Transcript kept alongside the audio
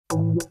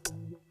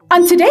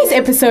On today's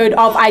episode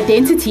of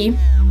Identity,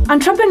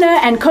 entrepreneur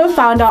and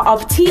co-founder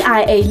of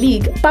TIA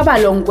League,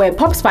 Babalongwe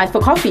pops by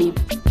for coffee.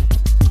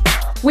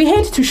 We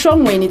head to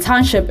Shongweni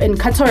Township in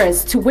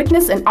Katoris to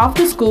witness an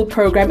after-school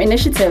program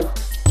initiative.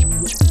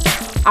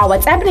 Our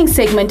What's Happening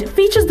segment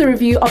features the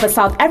review of a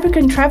South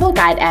African travel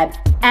guide app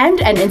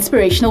and an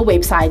inspirational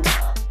website.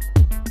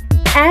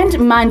 And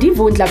Mandi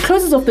Vundla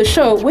closes off the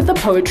show with a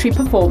poetry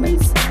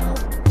performance.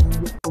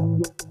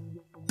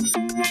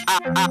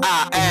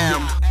 I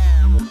am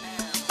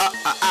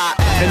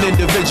an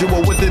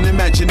individual with an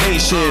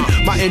imagination.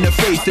 My inner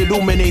faith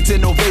illuminates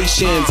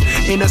innovations.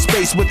 In a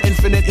space with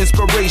infinite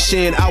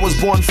inspiration, I was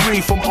born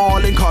free from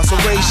all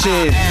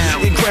incarceration.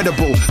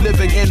 Incredible,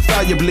 living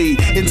infallibly,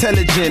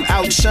 intelligent,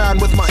 outshine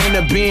with my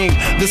inner being.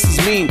 This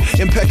is me,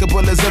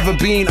 impeccable as ever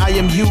been. I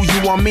am you,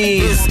 you are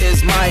me. This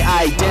is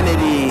my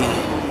identity.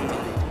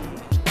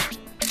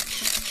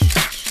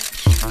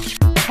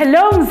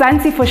 Hello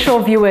Mzansi for Show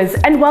viewers,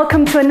 and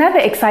welcome to another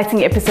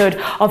exciting episode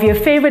of your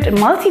favorite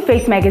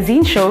multi-faith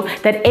magazine show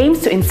that aims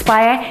to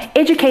inspire,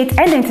 educate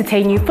and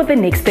entertain you for the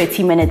next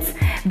 30 minutes.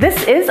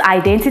 This is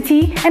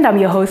Identity and I'm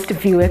your host,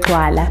 Viwe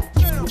Kwala.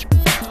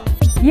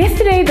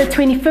 Yesterday, the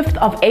 25th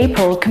of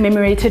April,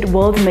 commemorated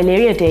World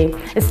Malaria Day,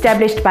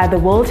 established by the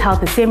World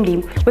Health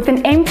Assembly with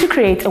an aim to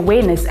create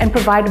awareness and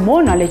provide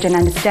more knowledge and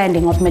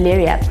understanding of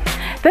malaria.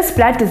 This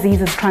blood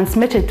disease is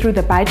transmitted through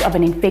the bite of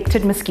an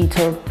infected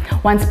mosquito.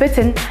 Once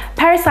bitten,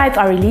 parasites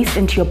are released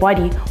into your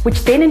body,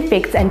 which then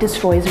infects and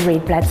destroys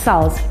red blood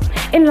cells.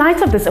 In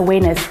light of this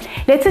awareness,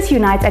 let us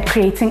unite at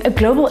creating a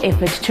global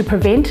effort to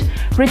prevent,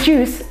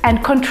 reduce,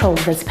 and control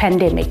this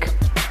pandemic.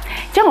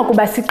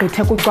 Njengokuba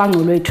sigqithe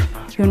kucwangco lwethu,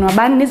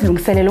 yonwabani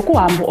nizilungiselele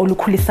kuhambo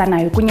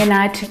olukhulisanayo kunye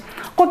nathi.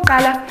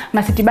 Kokuqala,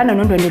 masidibane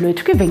nondwendwe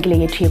lwethu kwivenkile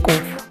yethu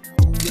yekofu.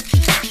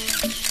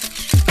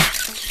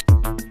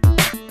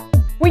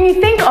 When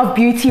you think of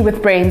beauty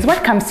with brains,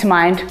 what comes to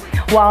mind?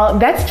 Well,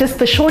 that's just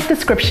the short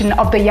description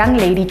of the young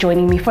lady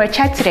joining me for a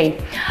chat today.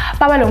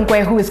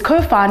 Babalongwe, who is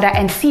co-founder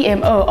and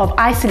CMO of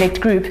iSelect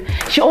Group,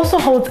 she also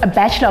holds a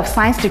Bachelor of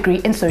Science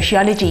degree in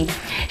sociology.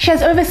 She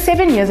has over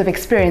 7 years of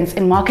experience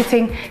in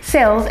marketing,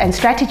 sales and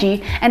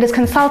strategy, and has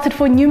consulted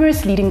for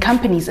numerous leading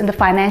companies in the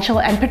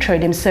financial and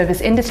petroleum service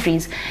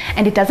industries.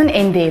 And it doesn't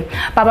end there.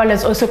 Babalo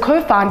is also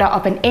co-founder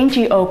of an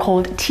NGO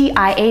called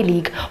TIA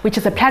League, which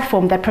is a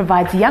platform that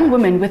provides young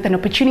women with an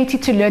opportunity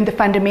to learn the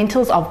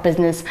fundamentals of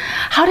business.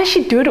 How does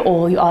she do it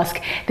all, you ask?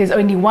 There's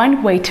only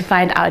one way to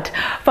find out.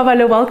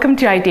 Babalo, welcome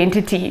to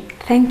Identity.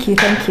 Thank you,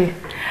 thank you.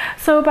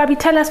 So, Babi,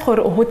 tell us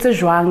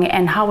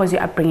and how was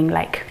your upbringing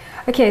like?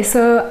 Okay,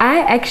 so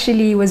I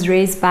actually was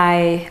raised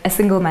by a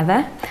single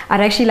mother.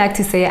 I'd actually like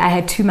to say I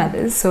had two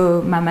mothers.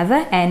 So my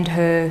mother and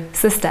her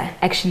sister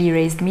actually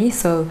raised me.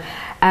 So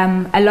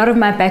a lot of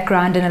my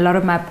background and a lot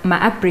of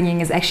my upbringing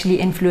is actually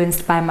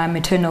influenced by my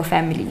maternal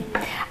family.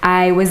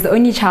 I was the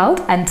only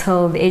child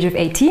until the age of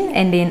 18,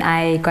 and then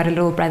I got a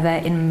little brother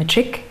in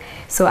matric.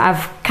 So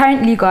I've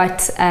currently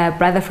got a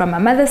brother from my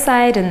mother's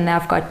side, and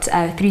I've got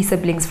 3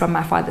 siblings from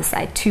my father's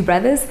side, 2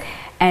 brothers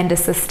and a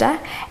sister.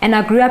 And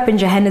I grew up in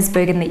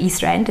Johannesburg in the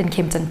East Rand in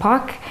Kempton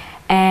Park.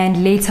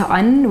 And later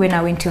on, when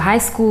I went to high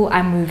school,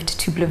 I moved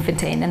to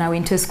Bloemfontein and I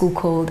went to a school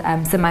called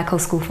St.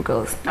 Michael's School for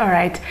Girls. All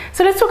right.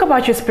 So let's talk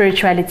about your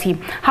spirituality.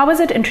 How was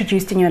it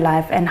introduced in your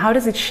life and how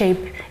does it shape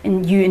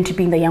you into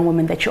being the young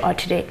woman that you are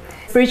today?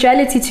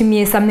 Spirituality to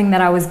me is something that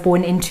I was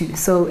born into.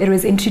 So it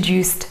was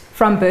introduced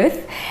from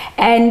birth.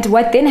 And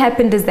what then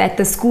happened is that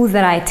the schools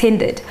that I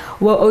attended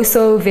were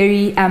also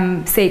very,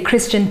 say,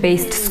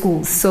 Christian-based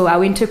schools. So I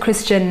went to a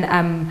Christian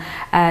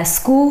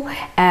school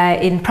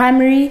in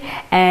primary,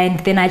 and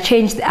then I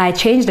changed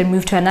and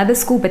moved to another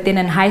school. But then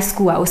in high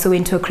school, I also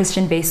went to a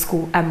Christian-based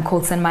school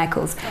called St.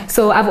 Michael's.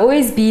 So I've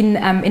always been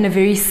in a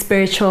very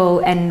spiritual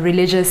and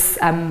religious,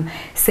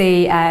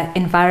 say,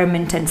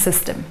 environment and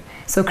system.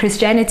 So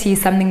Christianity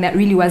is something that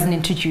really wasn't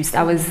introduced.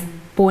 I was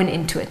born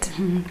into it.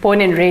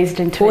 Born and raised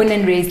into it. Born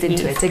and raised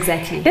into it,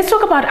 exactly. Let's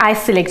talk about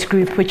iSelect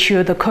Group, which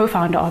you're the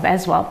co-founder of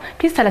as well.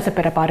 Please tell us a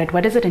bit about it.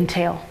 What does it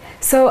entail?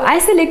 So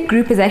iSelect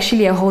Group is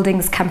actually a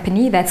holdings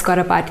company that's got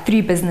about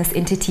 3 business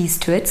entities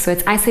to it. So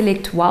it's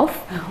iSelect Wealth,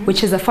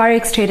 which is a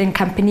forex trading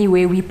company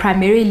where we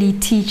primarily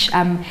teach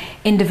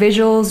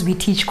individuals, we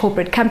teach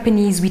corporate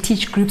companies, we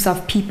teach groups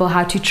of people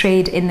how to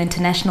trade in the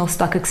international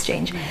stock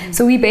exchange.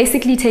 So we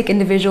basically take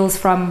individuals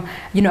from,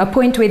 a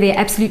point where they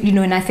absolutely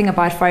know nothing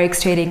about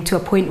forex trading to a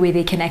point where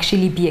they can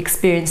actually be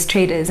experienced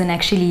traders and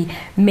actually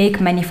make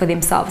money for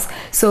themselves.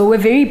 So we're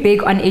very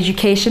big on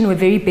education. We're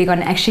very big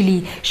on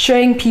actually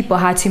showing people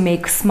how to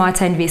make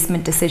smarter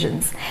investment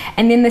decisions.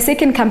 And then the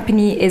second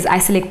company is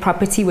iSelect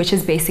Property, which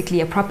is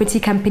basically a property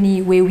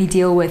company where we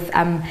deal with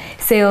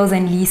sales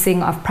and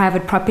leasing of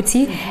private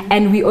property.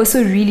 And we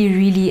also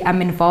really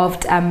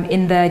involved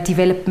in the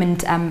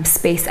development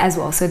space as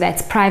well. So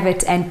that's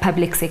private and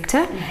public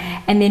sector.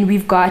 And then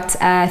we've got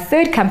a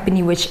third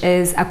company, which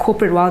is a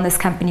corporate wellness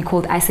company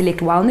called iSelect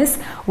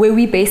Wellness, where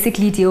we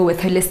basically deal with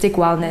holistic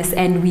wellness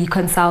and we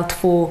consult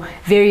for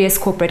various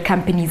corporate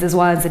companies as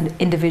well as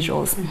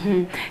individuals.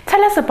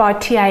 Tell us about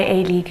about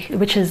TIA League,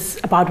 which is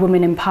about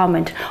women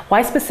empowerment?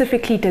 Why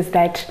specifically does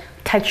that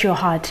touch your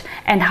heart,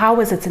 and how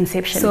was its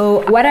inception?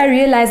 So what I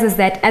realize is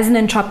that as an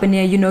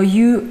entrepreneur, you know,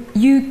 you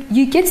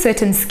get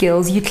certain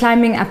skills. You're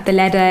climbing up the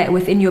ladder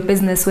within your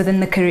business,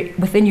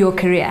 within your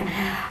career.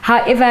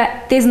 However,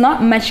 there's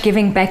not much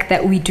giving back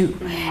that we do.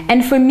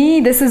 And for me,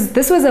 this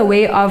was a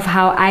way of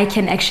how I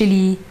can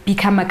actually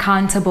become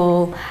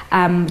accountable,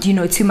 you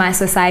know, to my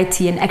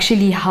society, and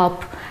actually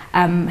help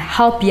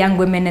young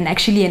women and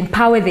actually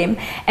empower them,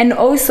 and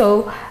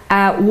also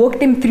walk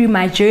them through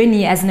my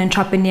journey as an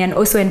entrepreneur, and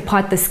also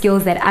impart the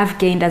skills that I've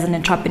gained as an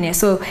entrepreneur.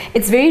 So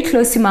it's very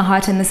close to my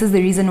heart, and this is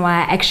the reason why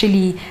I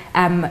actually,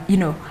 you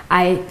know,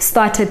 I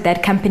started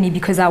that company,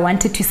 because I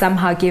wanted to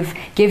somehow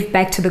give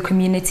back to the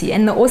community.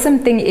 And the awesome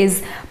thing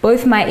is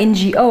both my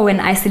NGO and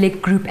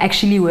iSelect group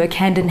actually work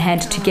hand in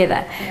hand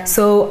together. Yeah.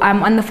 So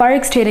on the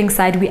Forex trading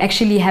side, we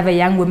actually have a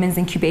young women's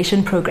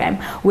incubation program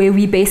where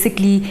we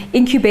basically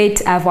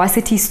incubate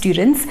varsity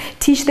students,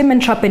 teach them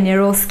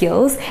entrepreneurial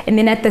skills, and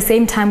then at the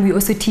same time we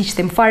also teach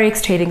them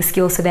Forex trading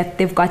skills, so that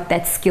they've got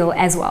that skill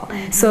as well.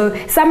 Mm-hmm.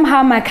 So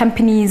somehow my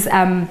companies,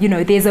 you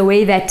know, there's a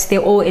way that they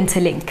all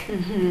interlink.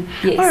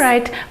 Mm-hmm. Yes. All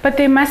right, but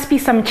there must be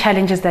some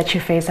challenges that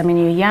you face. I mean,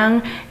 you're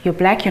young, you're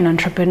black, you're an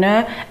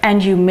entrepreneur,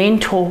 and you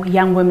mentor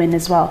young women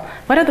as well.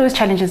 What are those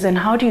challenges, and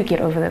how do you get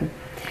over them?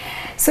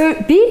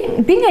 So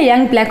being a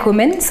young black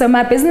woman, so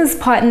my business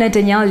partner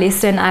Danielle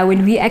Lester and I,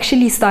 when we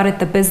actually started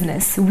the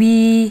business,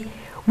 we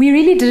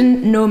really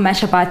didn't know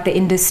much about the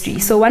industry.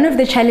 So one of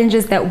the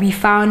challenges that we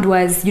found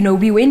was, you know,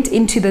 we went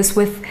into this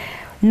with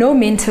no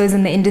mentors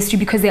in the industry,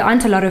 because there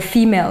aren't a lot of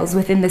females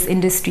within this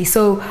industry.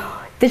 So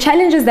the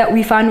challenges that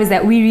we found was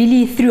that we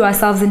really threw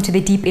ourselves into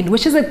the deep end,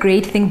 which is a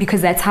great thing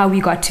because that's how we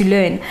got to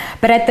learn.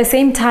 But at the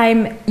same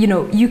time, you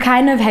know, you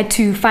kind of had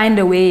to find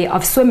a way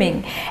of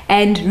swimming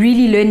and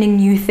really learning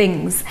new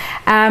things.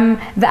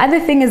 The other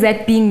thing is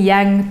that being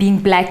young, being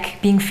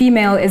black, being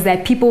female, is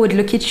that people would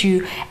look at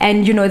you,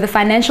 and you know, the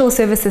financial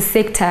services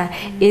sector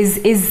is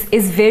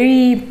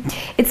very,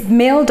 it's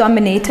male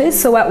dominated.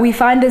 So what we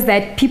found is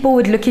that people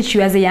would look at you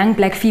as a young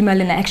black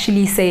female and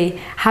actually say,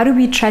 how do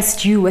we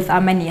trust you with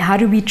our money? How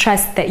do we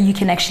trust that you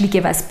can actually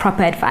give us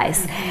proper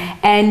advice? Mm-hmm.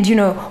 And you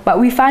know, what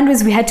we found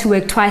was we had to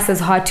work twice as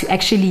hard to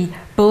actually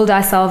build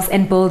ourselves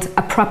and build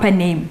a proper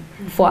name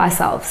for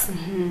ourselves.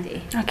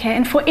 Mm-hmm. Okay,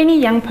 and for any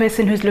young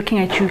person who's looking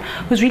at you,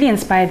 who's really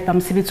inspired by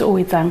Msebetsi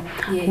Owetsang,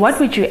 yes, what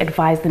would you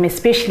advise them,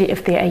 especially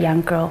if they're a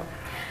young girl?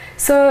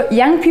 So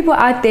young people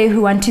out there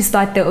who want to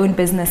start their own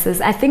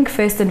businesses, I think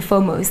first and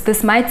foremost,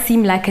 this might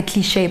seem like a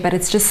cliche, but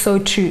it's just so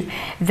true,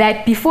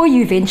 that before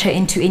you venture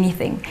into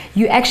anything,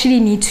 you actually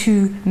need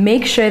to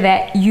make sure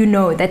that you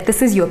know that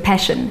this is your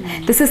passion.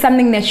 Mm-hmm. This is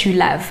something that you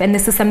love, and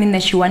this is something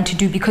that you want to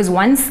do, because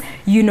once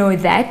you know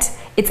that,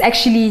 it's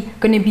actually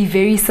going to be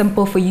very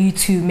simple for you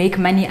to make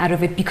money out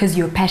of it, because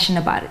you're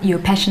passionate about it. You're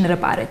passionate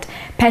about it.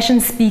 Passion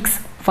speaks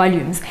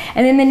volumes.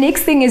 And then the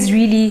next thing is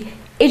really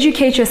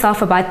educate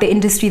yourself about the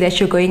industry that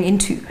you're going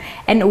into.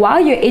 And while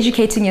you're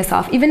educating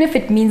yourself, even if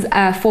it means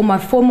a form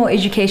of formal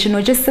education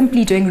or just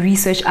simply doing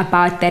research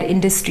about that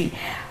industry,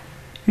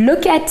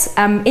 look at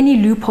any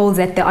loopholes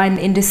that there are in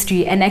the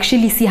industry and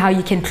actually see how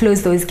you can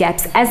close those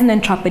gaps as an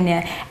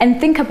entrepreneur,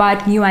 and think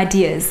about new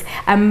ideas,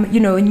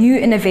 you know, new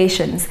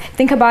innovations.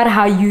 Think about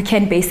how you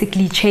can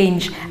basically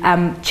change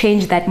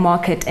that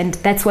market, and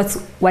that's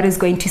what is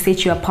going to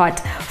set you apart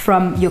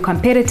from your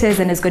competitors,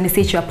 and is going to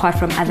set you apart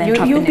from other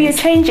entrepreneurs. You'll be a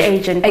change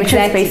agent, which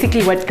exactly is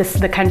basically what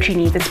the country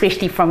needs,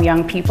 especially from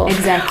young people.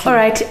 Exactly. All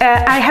right,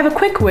 I have a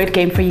quick word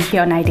game for you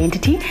here on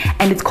Identity,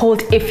 and it's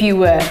called If You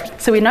Were.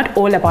 So we're not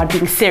all about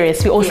being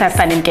serious. We also have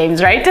fun in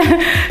games, right?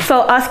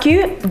 So I'll ask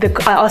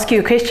you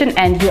a question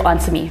and you'll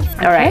answer me.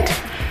 Okay. All right.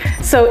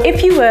 So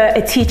if you were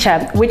a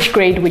teacher, which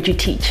grade would you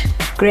teach?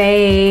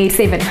 Grade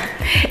 7.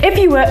 If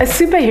you were a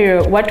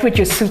superhero, what would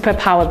your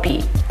superpower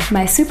be?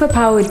 My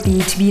superpower would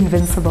be to be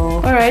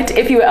invincible. All right.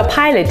 If you were a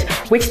pilot,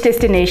 which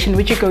destination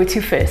would you go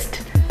to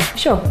first?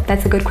 Sure,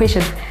 that's a good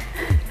question.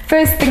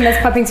 First thing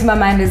that's popping to my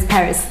mind is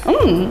Paris.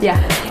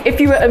 Yeah. If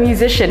you were a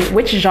musician,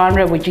 which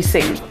genre would you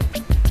sing?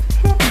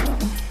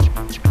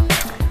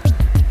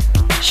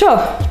 Sure,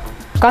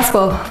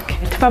 gospel.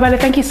 Babala,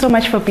 thank you so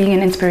much for being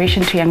an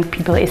inspiration to young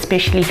people,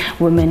 especially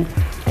women.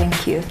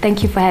 Thank you.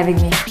 Thank you for having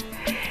me.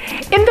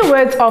 In the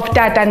words of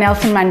Tata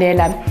Nelson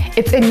Mandela,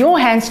 it's in your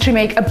hands to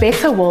make a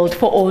better world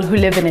for all who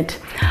live in it.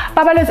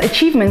 Babala's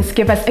achievements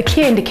give us a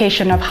clear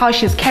indication of how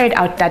she's carried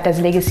out Tata's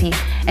legacy,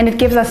 and it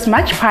gives us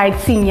much pride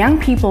seeing young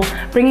people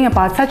bringing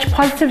about such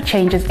positive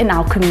changes in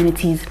our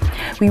communities.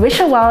 We wish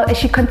her well as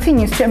she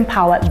continues to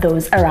empower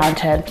those around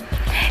her.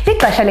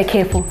 Lixesha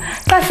lekhefu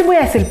xa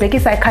sibuya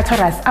silibhekisa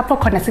eCartoras apho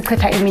khona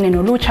sichitha imini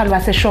nolutsha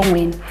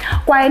lwaseshongweni,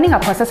 kwaye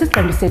ningaphosa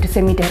sisigqimbi sethu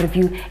semedia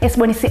review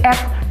esibonisa i-app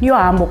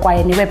yohambo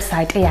kwaye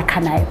newebsite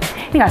eyakhanayo.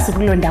 Ningasuki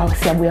kuloo ndawo,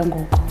 siyabuya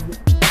ngoku.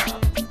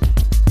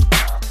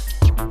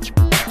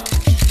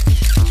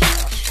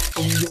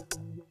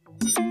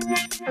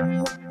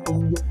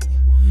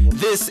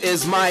 This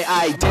is my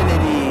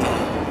identity.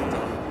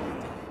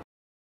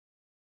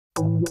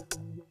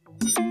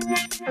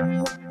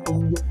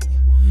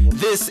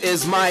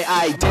 is my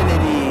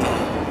identity.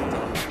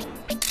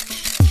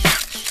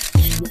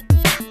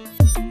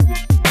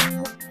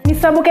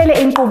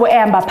 Nisabukele inkqubo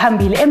ehamba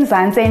phambili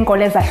eMzantsi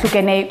enkolo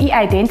ezahlukeneyo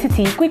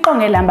i-Identity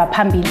kwiqonga elihamba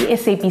phambili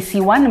SABC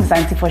 1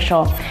 Mzansi for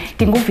sure.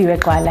 Ndinguviwe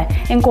Gcwala,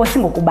 enkosi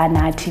ngokuba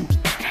nathi.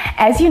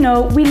 As you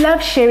know, we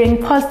love sharing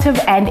positive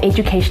and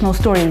educational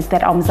stories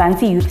that our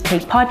Mzansi youth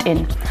take part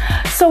in.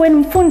 So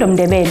when Mpumi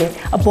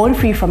Mbethe, a born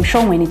free from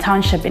Shongweni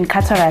Township in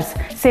Kataras,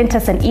 sent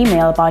us an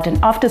email about an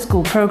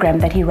after-school program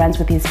that he runs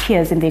with his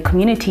peers in their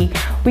community,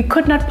 we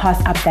could not pass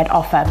up that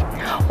offer.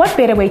 What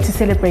better way to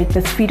celebrate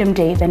this Freedom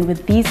Day than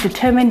with these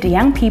determined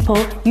young people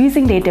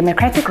using their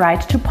democratic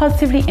right to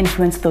positively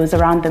influence those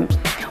around them.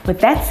 With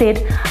that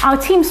said, our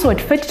team saw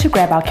it fit to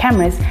grab our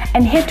cameras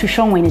and head to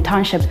Shongweni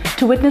Township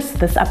to witness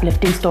this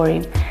uplifting story.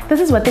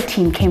 This is what the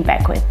team came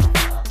back with.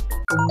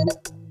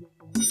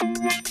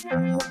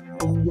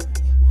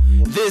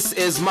 This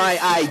is my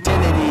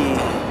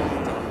identity.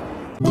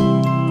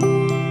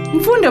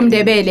 Mpumi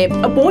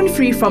Mbethe, a born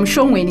free from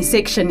Shongweni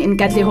section in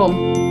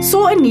Katlehong,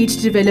 saw a need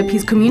to develop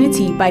his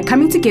community by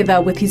coming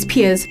together with his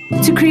peers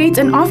to create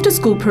an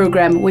after-school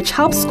program which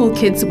helps school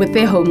kids with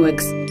their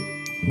homeworks.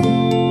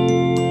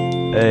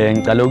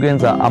 Ngicala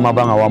ukwenza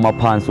amabanga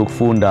wamaphansi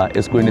ukufunda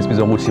esikoleni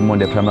esibizwa ngokuthi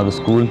Monde Primary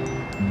School.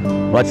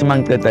 Wathi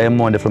mangiceda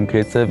eMonde from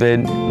grade 7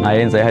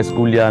 ngayenza i-high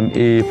school yami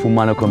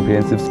eFumana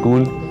Comprehensive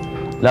School.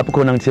 Lapho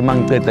khona ngithe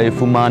mangiceda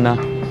eFumana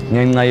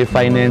ngenxa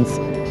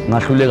ye-finance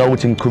ngahluleka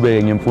ukuthi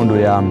ngiqhubeke ngemfundo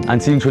yami.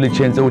 Until ngithole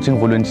i-chance ukuthi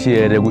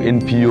ngivolunteere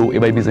ku-NPO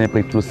ebayibiza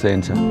nge-Breakthrough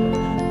Center.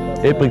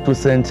 E-Breakthrough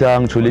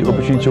Center ngithole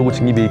i-opportunity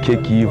yokuthi ngibe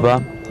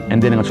i-caregiver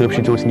and then ngathola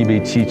i-opportunity yokuthi ngibe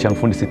i-teacher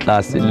ngifundise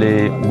i-class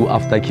le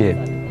ku-aftercare.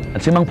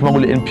 Athi mangiphuma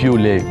kule NPO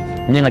le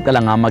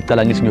ngiyaqala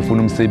ngamaqala ngithi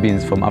ngifuna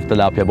umsebenzi from after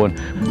lapho yabona.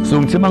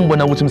 So ngithe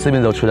mangibona ukuthi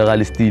umsebenzi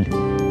awutholakala still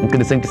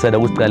ngicela sengidecide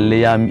ukuqala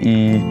le yami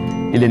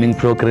i-learning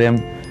program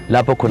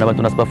lapho khona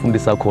abantwana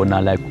sibafundisa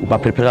khona like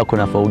ubaprepare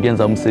khona for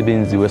ukuyenza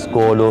umsebenzi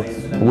wesikolo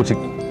ukuthi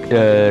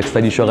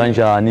studishwa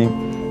kanjani,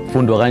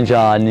 fundwa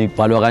kanjani,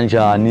 kubhalwa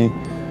kanjani.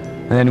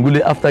 And then kule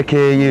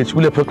aftercare yethu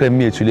kule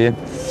program yethu le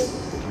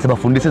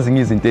sibafundisa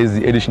ezinye izinto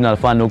ezi-additional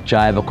fana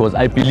nokujive because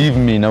I believe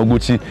mina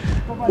ukuthi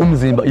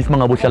umzimba if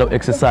mangabe uhlala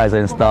exercise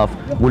and stuff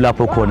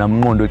kulapho khona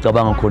umnqondo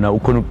ecabanga khona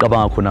ukhona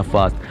ukuqabanga khona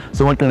fast.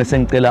 So ngicela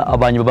sengicela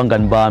abanye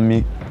babangani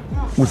bami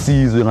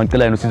usizwe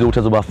ngicela yena usizwe ukuthi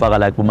azobafaka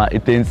like kuma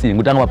dancing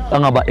ukuthi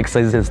angaba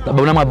exercises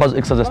babona mabazo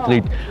exercise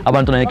straight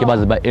abantwana yeke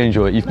baze ba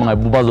enjoy if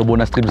mangabe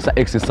bazobona straight sa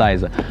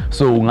exercise.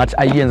 So ngathi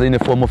ayenza in a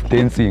form of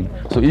dancing.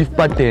 So if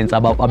ba dance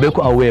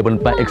abekho aware bona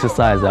ba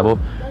exercise yabo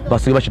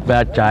basuke basho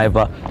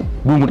bayajive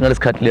kungukuthi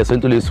ngalesikhathi leso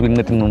into lesuke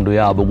incede ingqondo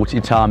yabo ukuthi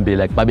ithambe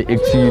like babe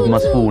active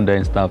masifunda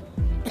and stuff.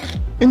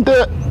 Into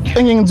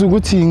engenza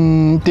ukuthi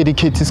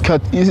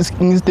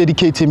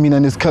ngidedicate mina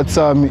nesikhathi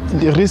sami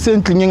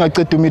recently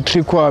ngingaqeda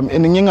umatric wami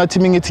and ngingathi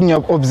mingithi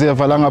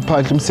ngiya-observe la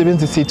ngaphandle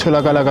umsebenzi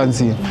siyitholakala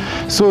kanzima.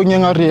 So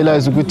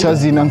nginga-realize ukuthi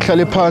azina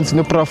ngihlale phansi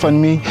no-Prof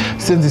and me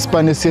senze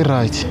isipane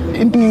esi-right.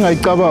 Into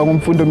ngingayicabanga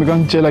umfundo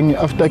mikangitshela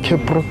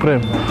nge-aftercare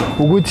program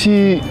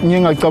ukuthi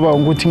ngingacabanga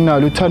ukuthi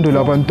nginalo uthando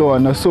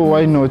labantwana, so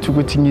why not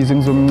ukuthi ngize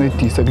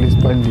ngizomncedisa kule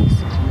sipane lesi.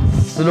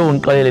 Solo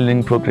ngiqalele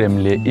learning program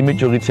le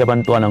imajority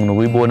yabantwana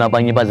nginokuyibona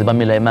abanye baze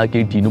bamela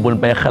emarketini ubona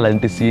bayahala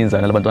into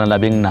esiyenza nalabantwana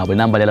laba enginabo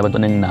inamba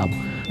labantwana enginabo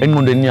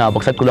engqondweni yabo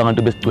kusacula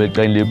nganto besigcwele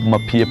xa le kuma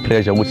peer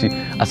pressure ukuthi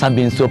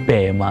asambeni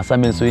siyobhema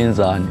asambeni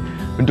soyenzani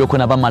into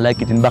khona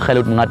abamalaketini bakhale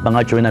ukuthi ngathi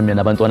bangajoina mina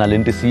nabantwana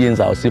lento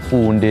esiyenzayo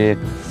sifunde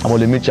abo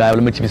le mijayo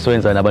le motivation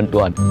soyenza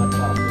nabantwana.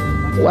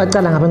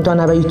 Waqala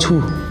ngabantwana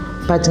abayi2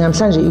 but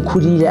ngamhlanje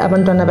ikhulile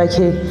abantwana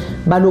bakhe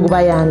baloku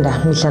bayanda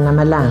mihla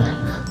namalanga.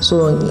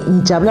 So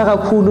ngijabula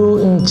kakhulu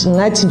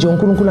ngathi nje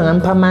uNkulunkulu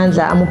ngamipha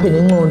amandla amuphe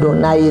nenqondo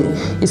naye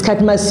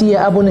isikhathi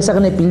masiya abone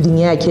sakane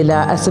building yakhe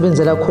la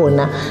asebenzela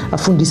khona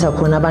afundisa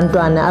khona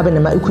abantwana abe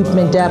nama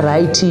equipment ya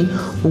right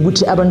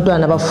ukuthi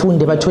abantwana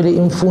bafunde bathole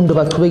imfundo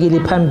bachubekele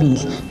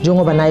phambili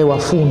njengoba naye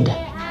wafunda.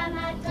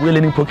 Kule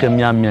learning program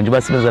yami nje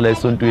basebenzela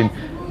esontweni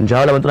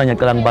njalo abantwana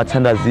ngiyaqala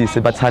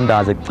ngibathandazise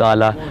bathandaze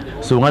kucala.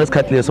 So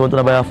ngalesikhathi leso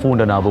abantwana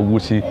bayafunda nabo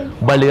ukuthi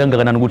kubaleka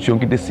kangakanani ukuthi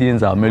yonke into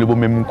esiyenza kumele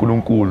ubomeme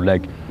uNkulunkulu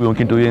like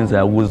yonke into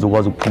oyenzayo ukuze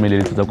ukwazi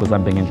ukuphumelela izinto zakho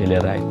zihambe ngendlela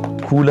right.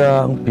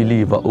 Khula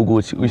ngibelieve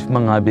ukuthi if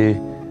mangabe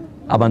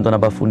abantwana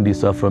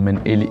bafundiswa from an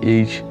early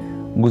age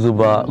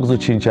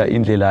kuzotshintsha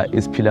indlela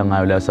esiphila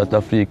ngayo la South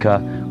Africa,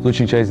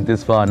 kuzotshintsha izinto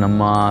ezifana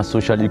nama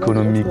social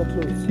economic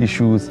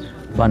issues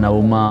fana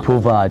uma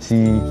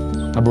poverty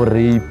abo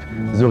rape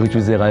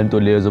zokuchuzeka into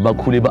lezo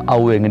bakhule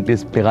ba-aware ngento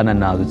esibhekana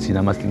nazo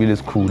thina masilibile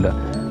esikhula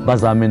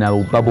bazame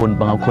nabo babone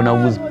bangakhona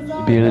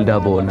ukuzibuilda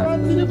bona.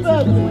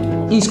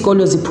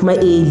 Isikolo ziphuma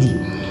early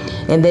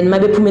and then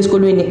mabephuma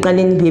esikolweni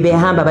eqaleni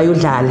behamba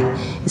bayodlala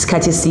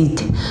isikhathi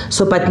eside.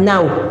 So but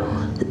now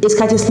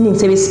isikhathi esiningi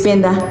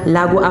sebespenda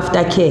la ku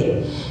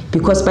aftercare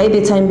because by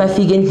the time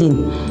bafika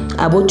endlini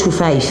abo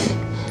 2-5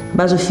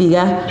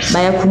 bazofika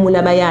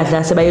bayakhumula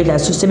bayadla sebayodla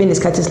so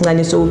sebenesikhathi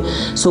esincane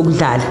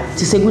sokudlala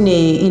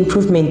sekune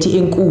improvement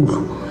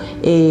enkulu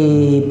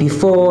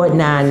before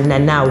na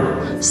now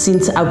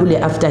since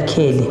akule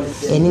aftercare.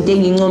 And into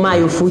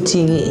engincomayo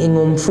futhi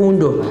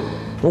ngomfundo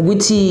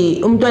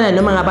ukuthi umntwana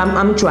noma ngaba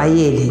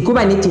amjwayele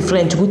kuba ne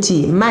different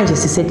ukuthi manje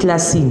sise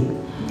classini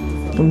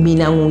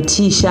mina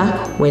nguthisha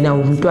wena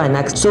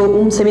umntwana so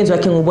umsebenzi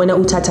wakhe ngubona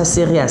uthatha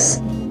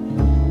serious.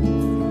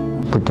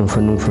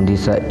 Kodwa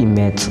ngifundisa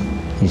i-maths,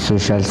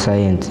 i-social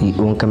science,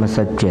 wonke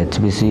ama-subjects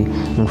bese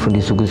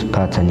ngifundisa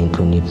ukuziphatha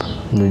nenhlonipho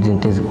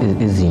nezinto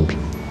ezimbi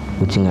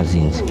ukuthi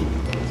ngazenzi.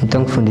 Into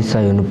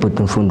engifundisa yona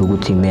ubhuti ngifunda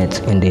ukuthi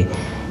i-maths and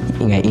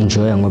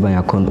ngiya-enjoya ngoba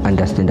ngiyakhona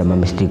uku-understand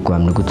ama-mistake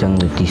wami nokuthi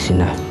angincedise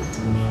nayo.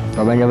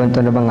 Abanye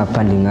abantwana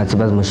abangaphandle ngathi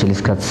bazimoshela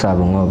isikhathi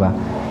sabo ngoba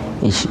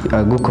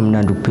akukho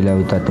mnandi ukuphila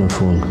without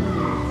imfundo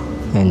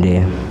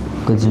and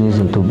kwezinye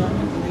izinto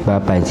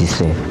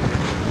bayabhayizisela.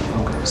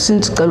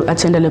 Since I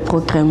attended the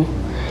program,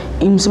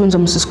 imisebenzi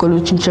wami sesikole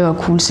utshintshe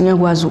kakhulu,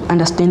 singakwazi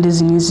uku-understand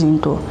ezinye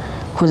izinto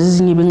because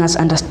ezinye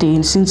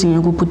bengazi-understand. Since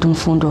ngiyekubhuti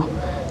imfundo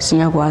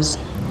singakwazi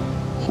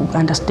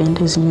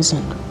uku-understand ezinye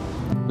izinto.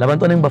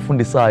 Labantwana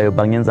engibafundisayo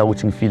bangenza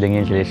ukuthi ngifile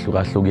ngendlela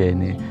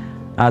ehlukahlukene.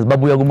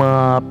 Babuya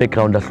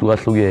kuma-background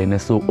ahlukahlukene,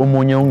 so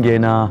omunye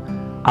ungena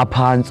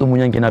aphansi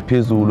omunye ngena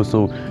phezulu,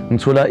 so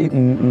ngithola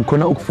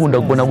ngikhona ukufunda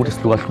ukubona ukuthi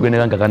sihlukahlukene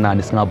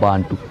kangakanani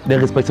singabantu. Le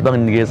respect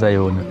banginikeza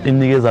yona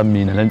inikeza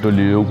mina lento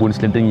leyo ukubona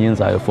lento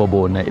engiyenzayo for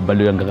bona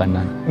ibaluleke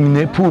kangakanani.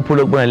 Nginephupho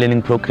lokubona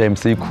learning program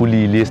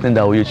seyikhulile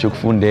sinendawo yethu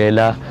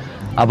yokufundela,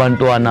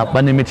 abantwana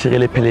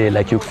banematerial ephelele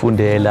like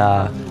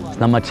yokufundela,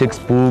 sinama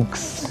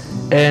textbooks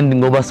and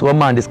ngoba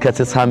sikwamanje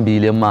isikhathi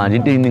esihambile manje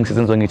into eyiningi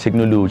sisenziwa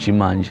nge-technology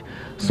manje,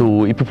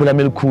 so iphupho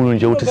lami elikhulu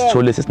nje ukuthi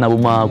sithole sesinabo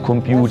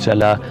ama-computer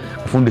la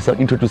kufundisa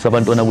introduce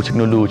abantwana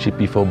ku-technology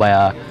before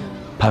baya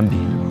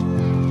phambili.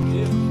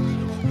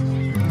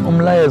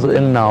 Umlayezo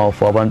enginawo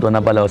for abantwana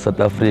abala South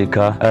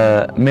Africa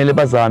mele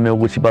bazame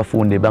ukuthi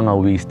bafunde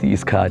bangawaste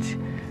isikhathi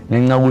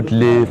ngenxa ukuthi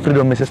le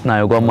freedom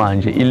esesinayo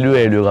kwamanje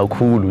ilwelwe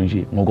kakhulu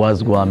nje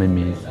ngokwazi kwami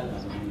mina.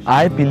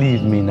 I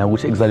believe mina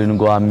ukuthi ekuzalweni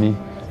kwami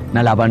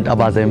nalabantu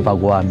abaza emva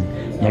kwami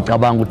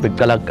ngiyacabanga ukuthi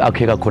beqala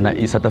akheka khona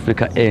iSouth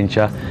Africa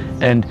entsha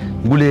and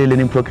kule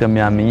learning program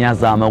yami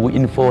ngiyazama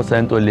uku-enforce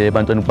into le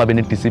abantwana babe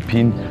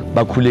ne-discipline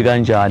bakhule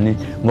kanjani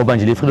ngoba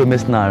nje le freedom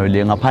esinayo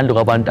le ngaphandle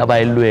kwabantu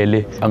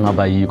abayilwele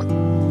angaba yikho.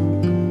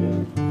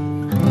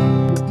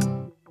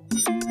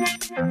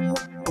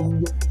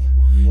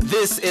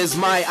 This is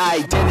my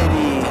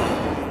identity.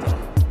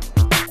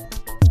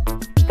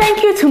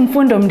 Thank you to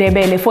Mpumi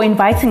Mbethe for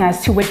inviting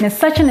us to witness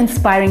such an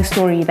inspiring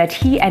story that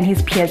he and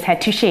his peers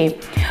had to share.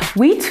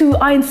 We too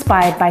are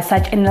inspired by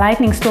such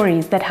enlightening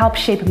stories that help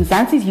shape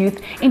Mzansi's youth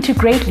into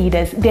great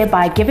leaders,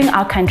 thereby giving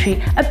our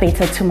country a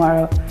better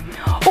tomorrow.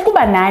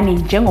 Ukuba nani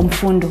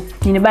njengomfundo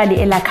ninebali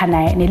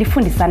elakhanayo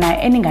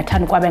nelifundisanayo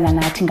eningathanda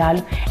ukwabelana nathi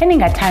ngalo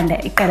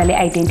eningathanda iqela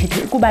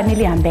le-identity ukuba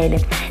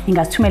nilihambele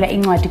ningasithumela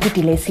incwadi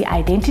kudilesi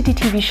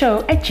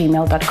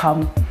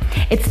identitytvshow@gmail.com.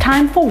 It's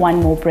time for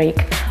one more break.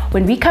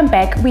 When we come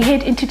back, we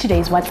head into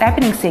today's What's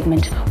Happening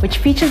segment, which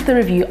features the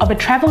review of a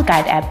travel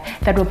guide app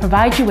that will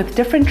provide you with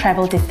different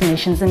travel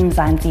destinations in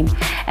Mzansi,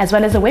 as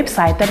well as a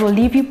website that will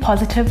leave you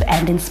positive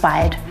and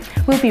inspired.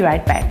 We'll be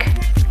right back.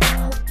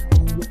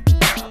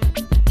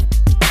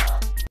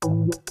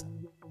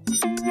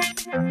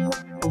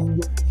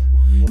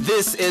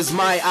 This is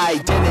my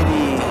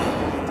identity.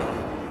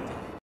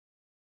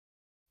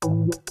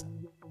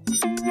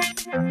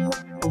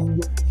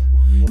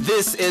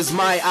 This is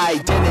my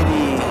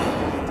identity.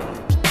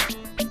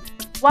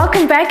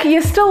 Welcome back.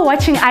 You're still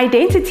watching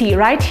Identity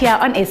right here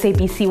on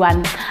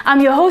SABC1.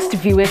 I'm your host,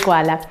 Viwe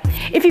Kwala.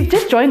 If you've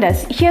just joined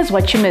us, here's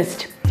what you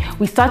missed.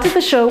 We started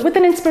the show with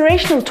an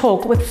inspirational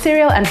talk with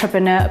serial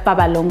entrepreneur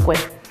Baba Longwe.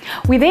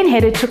 We then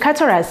headed to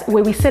Katoras,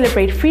 where we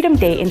celebrate Freedom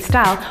Day in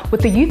style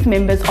with the youth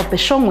members of the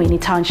Shongweni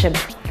Township.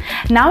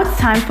 Now it's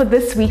time for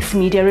this week's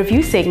media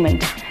review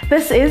segment.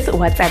 This is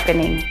What's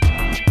Happening.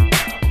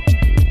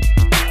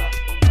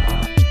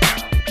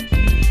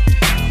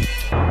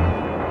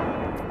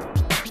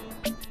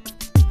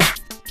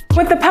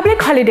 With the public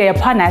holiday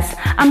upon us,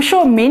 I'm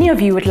sure many of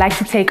you would like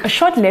to take a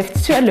short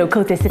lift to a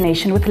local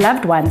destination with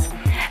loved ones.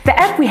 The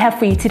app we have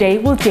for you today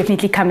will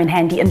definitely come in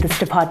handy in this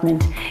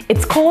department.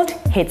 It's called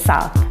Head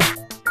South.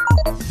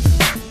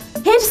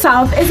 Head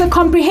South is a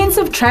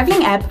comprehensive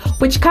traveling app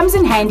which comes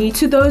in handy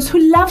to those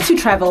who love to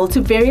travel to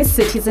various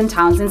cities and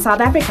towns in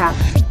South Africa.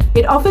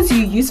 It offers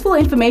you useful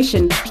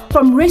information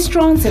from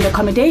restaurants and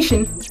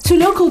accommodation to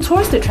local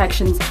tourist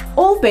attractions,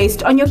 all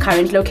based on your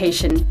current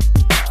location.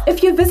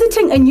 If you're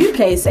visiting a new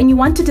place and you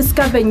want to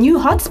discover new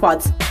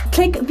hotspots,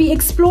 click the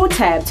Explore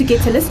tab to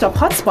get a list of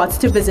hotspots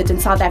to visit in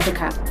South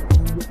Africa.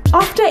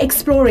 After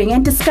exploring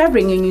and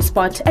discovering a new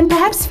spot and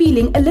perhaps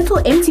feeling a little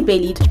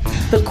empty-bellied,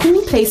 the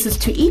Cool Places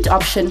to Eat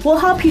option will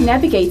help you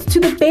navigate to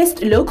the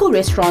best local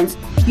restaurants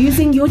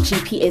using your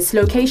GPS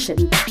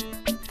location.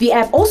 The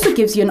app also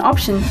gives you an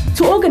option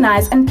to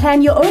organize and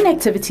plan your own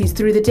activities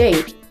through the day.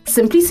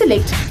 Simply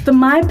select the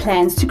My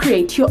Plans to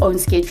create your own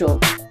schedule.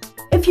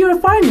 If If you're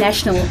a foreign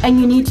national and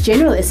you need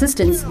general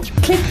assistance,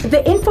 click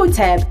the Info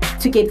tab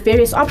to get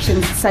various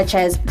options such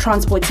as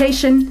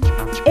transportation,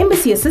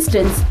 embassy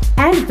assistance,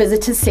 and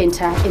visitor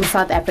center in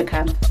South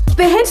Africa.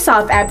 The Head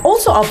South app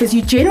also offers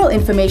you general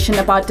information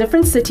about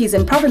different cities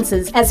and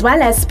provinces, as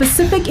well as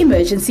specific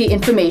emergency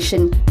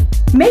information.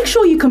 Make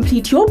sure you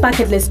complete your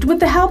bucket list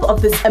with the help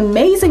of this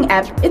amazing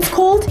app. It's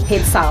called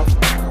Head South.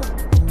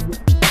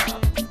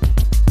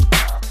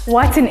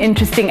 What an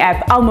interesting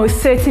app. I'll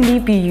most certainly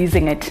be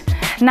using it.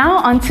 Now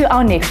on to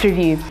our next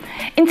review.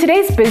 In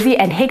today's busy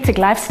and hectic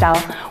lifestyle,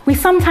 we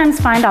sometimes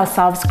find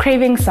ourselves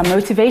craving some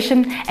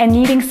motivation and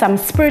needing some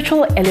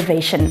spiritual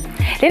elevation.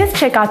 Let us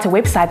check out a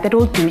website that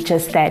will do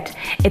just that.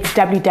 It's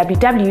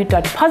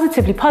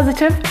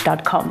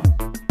www.positivelypositive.com.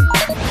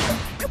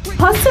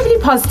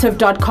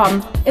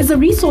 Positivelypositive.com is a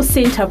resource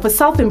center for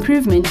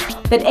self-improvement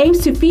that aims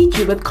to feed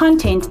you with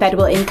content that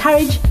will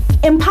encourage,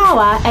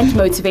 empower, and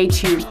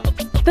motivate you.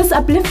 This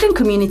uplifting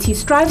community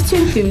strives to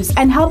enthuse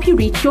and help you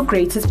reach your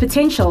greatest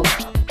potential.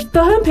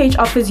 The homepage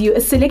offers you a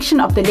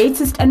selection of the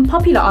latest and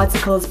popular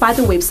articles by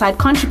the website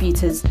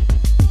contributors.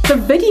 The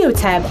video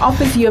tab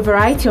offers you a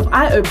variety of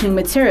eye-opening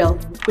material,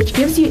 which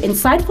gives you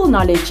insightful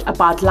knowledge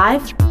about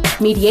life,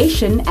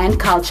 mediation, and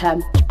culture.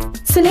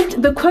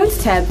 Select the Quotes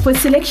tab for a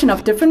selection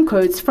of different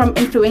quotes from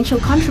influential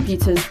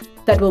contributors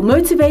that will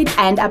motivate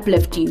and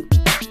uplift you.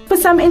 For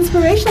some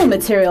inspirational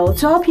material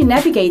to help you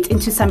navigate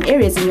into some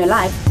areas in your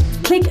life,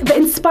 click the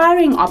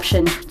Inspiring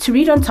option to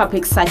read on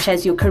topics such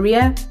as your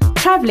career,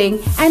 traveling,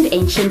 and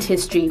ancient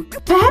history.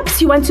 Perhaps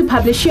you want to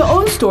publish your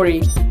own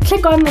story.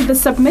 Click on the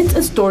Submit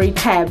a Story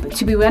tab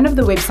to be one of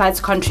the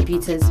website's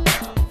contributors.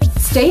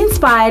 Stay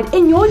inspired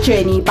in your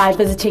journey by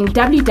visiting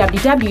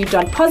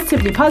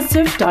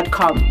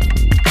www.positivelypositive.com.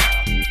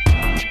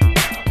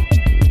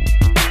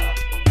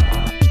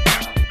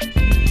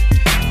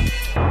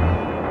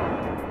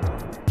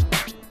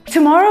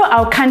 Tomorrow,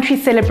 our country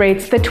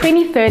celebrates the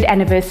 23rd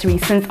anniversary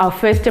since our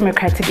first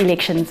democratic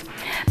elections.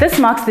 This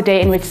marks the day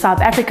in which South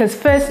Africa's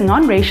first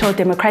non-racial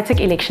democratic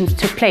elections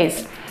took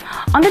place.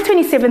 On the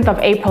 27th of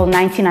April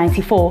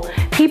 1994,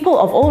 people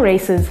of all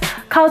races,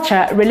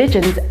 culture,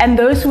 religions, and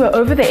those who were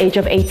over the age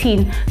of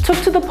 18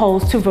 took to the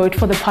polls to vote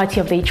for the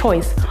party of their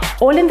choice,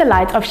 all in the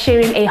light of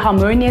sharing a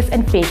harmonious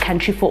and fair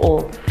country for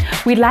all.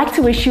 We'd like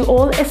to wish you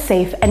all a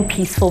safe and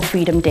peaceful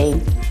Freedom Day.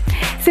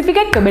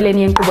 Sifike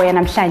ekugqibeleni yenkqubo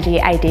yanamhlanje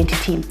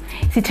ye-Identity.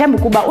 Sithemba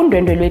ukuba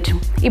undwendwe lwethu,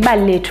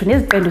 ibali lethu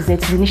neziqendu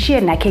zethu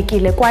zinishiye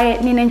nakhekile kwaye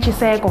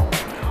ninentshiseko.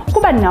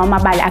 Kuba ninawo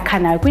amabali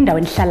akhanayo kwindawo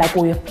enihlala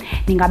kuyo,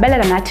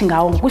 ningabelana nathi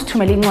ngawo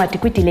ngokusithumela incwadi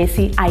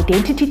kwidilesi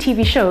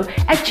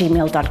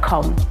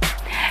identitytvshow@gmail.com.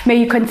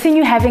 May you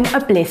continue having a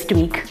blessed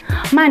week.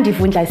 Mandi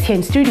Vundla is here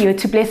in studio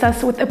to bless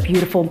us with a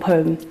beautiful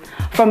poem.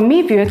 From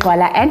me,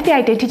 Viewegwala, and the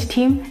Identity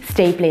team,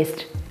 stay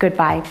blessed.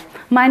 Goodbye.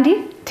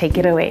 Mandi, take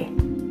it away.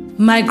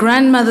 My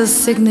grandmother's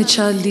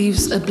signature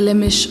leaves a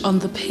blemish on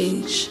the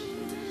page.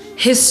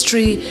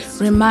 History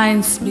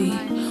reminds me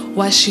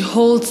while she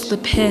holds the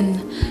pen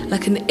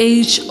like an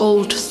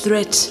age-old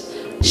threat.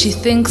 She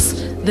thinks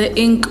the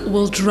ink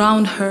will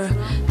drown her,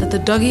 that the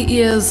doggy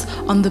ears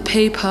on the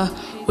paper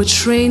were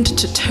trained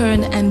to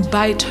turn and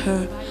bite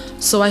her.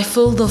 So I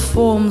fill the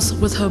forms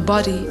with her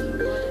body.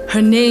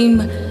 Her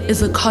name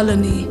is a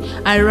colony.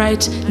 I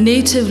write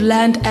Native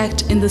Land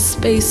Act in the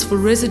space for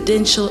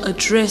residential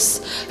address.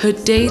 Her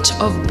date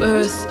of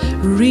birth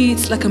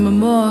reads like a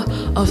memoir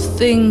of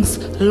things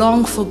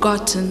long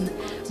forgotten.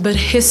 But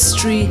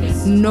history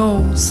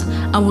knows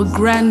our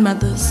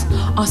grandmothers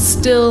are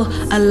still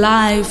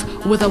alive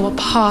with our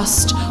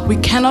past. We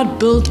cannot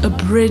build a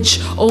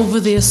bridge over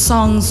their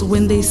songs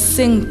when they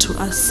sing to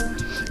us.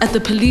 At the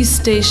police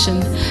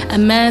station, a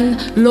man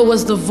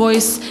lowers the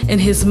voice in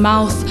his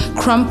mouth,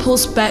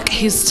 crumples back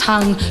his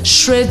tongue,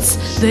 shreds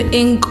the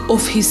ink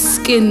off his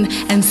skin,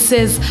 and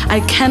says,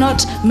 "I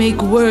cannot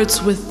make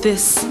words with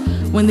this."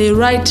 When they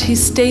write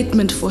his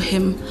statement for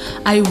him,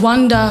 I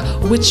wonder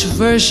which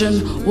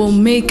version will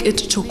make it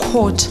to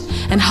court,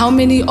 and how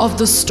many of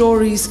the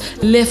stories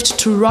left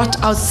to rot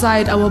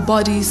outside our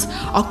bodies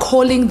are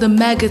calling the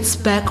maggots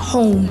back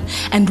home.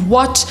 And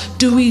what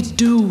do we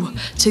do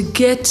to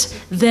get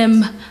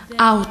them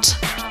out?